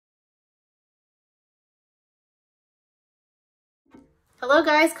Hello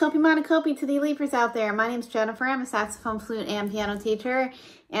guys, Kopi Monokopi to the Leapers out there. My name's Jennifer. I'm a saxophone, flute, and piano teacher,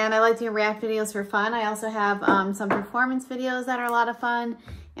 and I like to do react videos for fun. I also have some performance videos that are a lot of fun,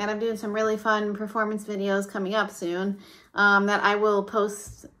 and I'm doing some really fun performance videos coming up soon that I will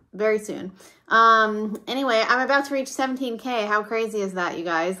post very soon. Anyway, I'm about to reach 17K. How crazy is that, you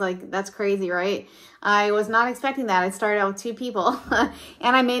guys? Like, that's crazy, right? I was not expecting that. I started out with 2 people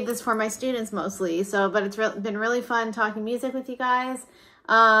and I made this for my students mostly. But it's been really fun talking music with you guys.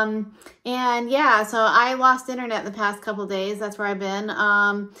 And yeah, so I lost internet the past couple days. That's where I've been.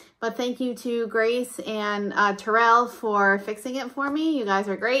 But thank you to Grace and Terrell for fixing it for me. You guys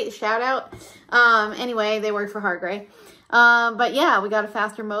are great. Shout out. Anyway, they work for Hargray. But yeah, we got a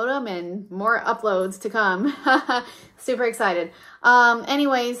faster modem and more uploads to come. Super excited.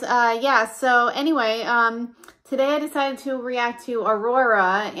 Yeah, so anyway, today I decided to react to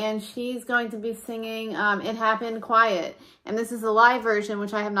Aurora, and she's going to be singing It Happened Quiet. And this is the live version,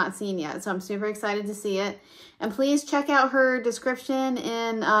 which I have not seen yet, so I'm super excited to see it. And please check out her description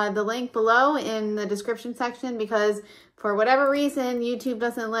in the link below in the description section, because for whatever reason, YouTube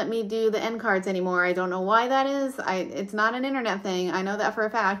doesn't let me do the end cards anymore. I don't know why that is. It's not an internet thing. I know that for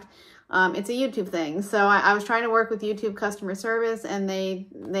a fact. It's a YouTube thing. So I was trying to work with YouTube customer service, and they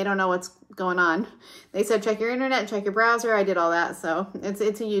don't know what's going on. They said, check your internet, check your browser. I did all that. So it's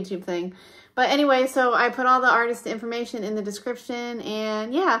a YouTube thing. But anyway, so I put all the artist information in the description,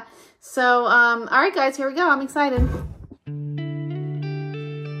 and yeah. So, all right, guys, here we go. I'm excited.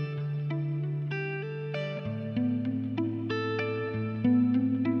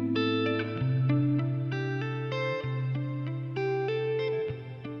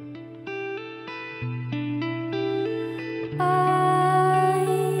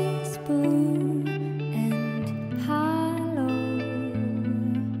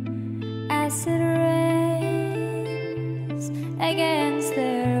 It rains against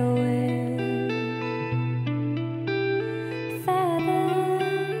their will,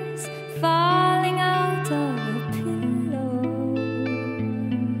 feathers falling out of a pillow,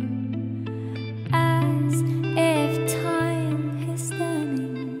 as if time is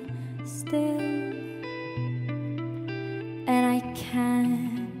standing still. And I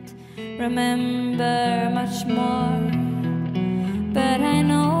can't remember much more, but I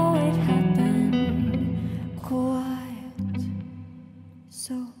know it happened quiet,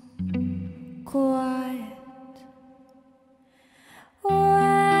 so quiet.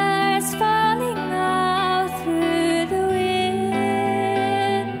 Words falling out through the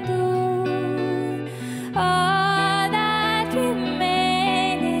window. All that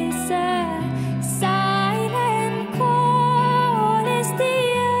remains is a silent cold as the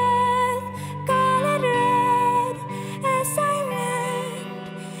earth, colored red as I land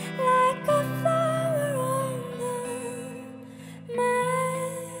like a flower on the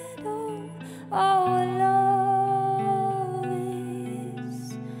meadow. Oh, love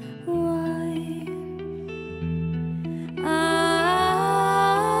is white.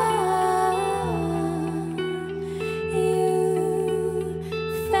 You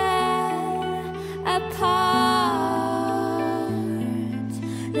fell apart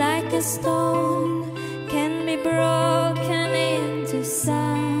like a stone can be broken into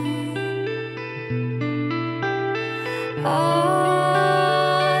sand.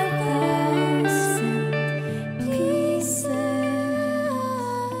 All thousand pieces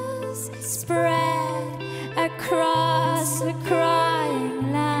spread across the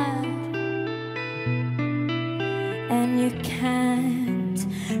crying land, and you can't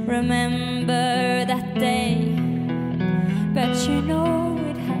remember that day, but you know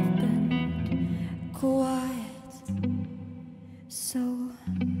it happened quiet, so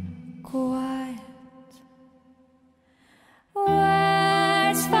quiet.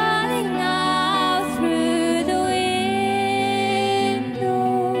 Words falling out through the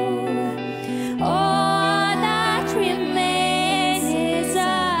window. All that remains is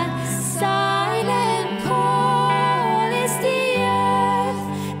a silent cold as the earth,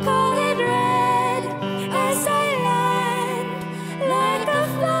 colored red as I land like a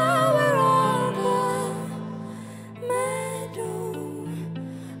flower on the meadow.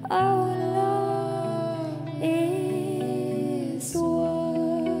 Oh, love is white.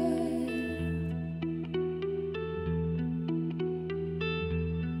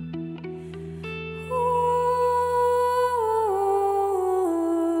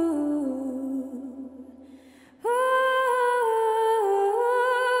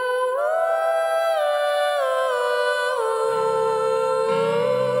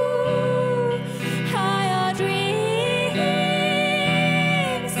 Higher dreams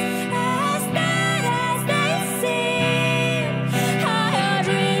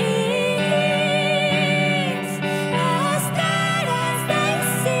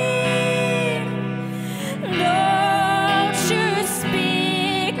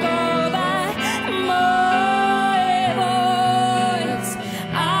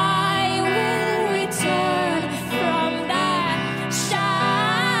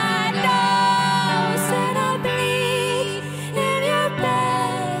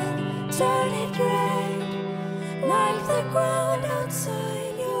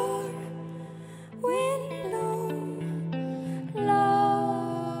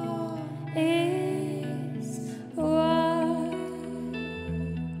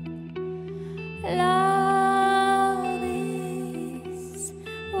Love is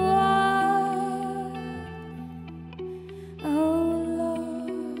what, oh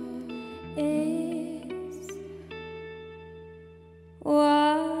Lord, is what.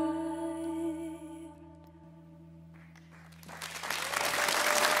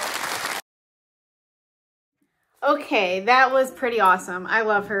 Okay, that was pretty awesome. I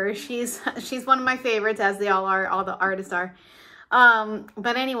love her. She's one of my favorites, as they all are, all the artists are.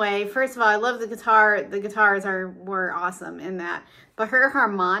 But anyway, first of all, I love the guitar. The guitars were awesome in that. But her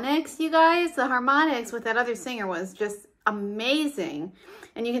harmonics, you guys, the harmonics with that other singer was just amazing.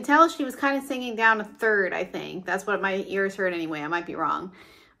 And you can tell she was kind of singing down a third, I think. That's what my ears heard anyway. I might be wrong.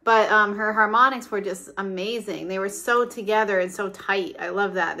 But her harmonics were just amazing. They were so together and so tight. I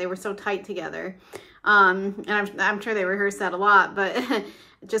love that. They were so tight together. And I'm sure they rehearsed that a lot, but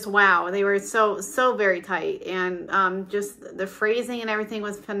just wow, they were so very tight. And just the phrasing and everything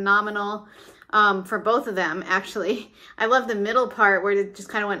was phenomenal for both of them, actually. I love the middle part where it just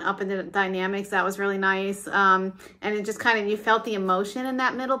kind of went up into the dynamics. That was really nice. And it just kind of, you felt the emotion in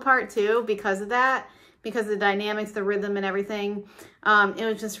that middle part too because of that. Because of the dynamics, the rhythm and everything. It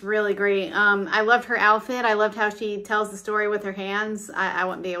was just really great. I loved her outfit. I loved how she tells the story with her hands. I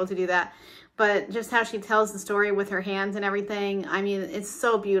wouldn't be able to do that. But just how she tells the story with her hands and everything. I mean, it's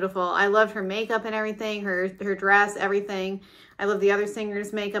so beautiful. I loved her makeup and everything, her dress, everything. I love the other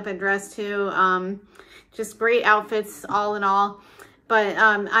singers' makeup and dress too. Just great outfits all in all. But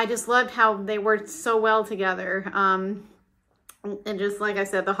I just loved how they worked so well together. And just like I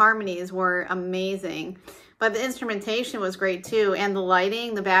said, the harmonies were amazing. But the instrumentation was great too. And the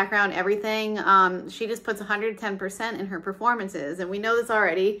lighting, the background, everything. She just puts 110% in her performances. And we know this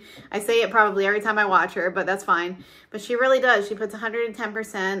already. I say it probably every time I watch her, but that's fine. But she really does. She puts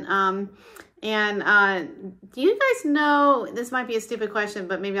 110%. Do you guys know, this might be a stupid question,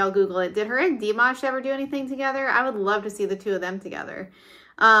 but maybe I'll Google it. Did her and Dimash ever do anything together? I would love to see the two of them together.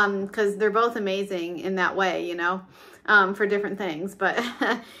 Because they're both amazing in that way, you know. For different things, but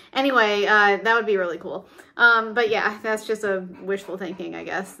anyway, that would be really cool. But yeah, that's just a wishful thinking, I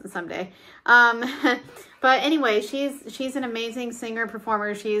guess, someday. But anyway, she's an amazing singer,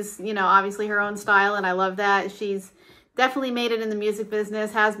 performer. She's, you know, obviously her own style, and I love that. She's definitely made it in the music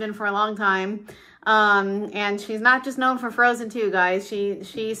business, has been for a long time. And she's not just known for Frozen 2, guys.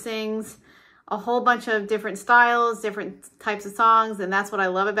 She sings a whole bunch of different styles, different types of songs, and that's what I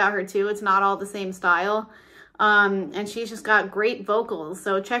love about her too. It's not all the same style. And she's just got great vocals.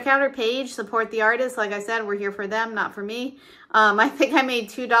 So check out her page, support the artist. Like I said, we're here for them, not for me. I think I made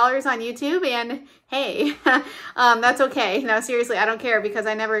 $2 on YouTube, and hey, that's okay. No, seriously, I don't care because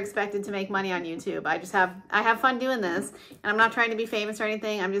I never expected to make money on YouTube. I have fun doing this, and I'm not trying to be famous or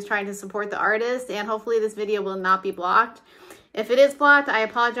anything. I'm just trying to support the artist, and hopefully this video will not be blocked. If it is blocked, I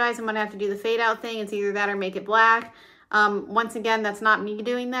apologize. I'm gonna have to do the fade out thing. It's either that or make it black. Once again, that's not me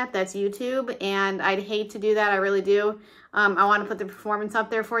doing that. That's YouTube, and I'd hate to do that. I really do. I want to put the performance up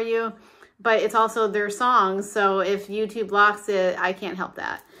there for you, but it's also their songs. So if YouTube blocks it, I can't help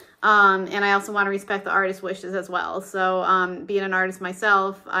that. And I also want to respect the artist's wishes as well. So being an artist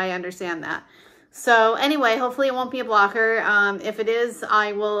myself, I understand that. So anyway, hopefully it won't be a blocker. If it is,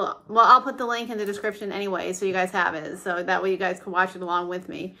 I'll put the link in the description anyway, so you guys have it. So that way you guys can watch it along with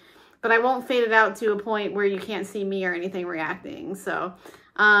me. But I won't fade it out to a point where you can't see me or anything reacting. So,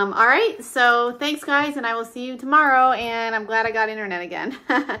 all right. So thanks, guys, and I will see you tomorrow. And I'm glad I got internet again.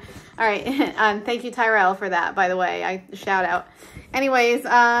 All right. Thank you, Tyrell, for that, by the way. Shout out. Anyways,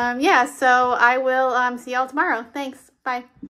 yeah, so I will see y'all tomorrow. Thanks. Bye.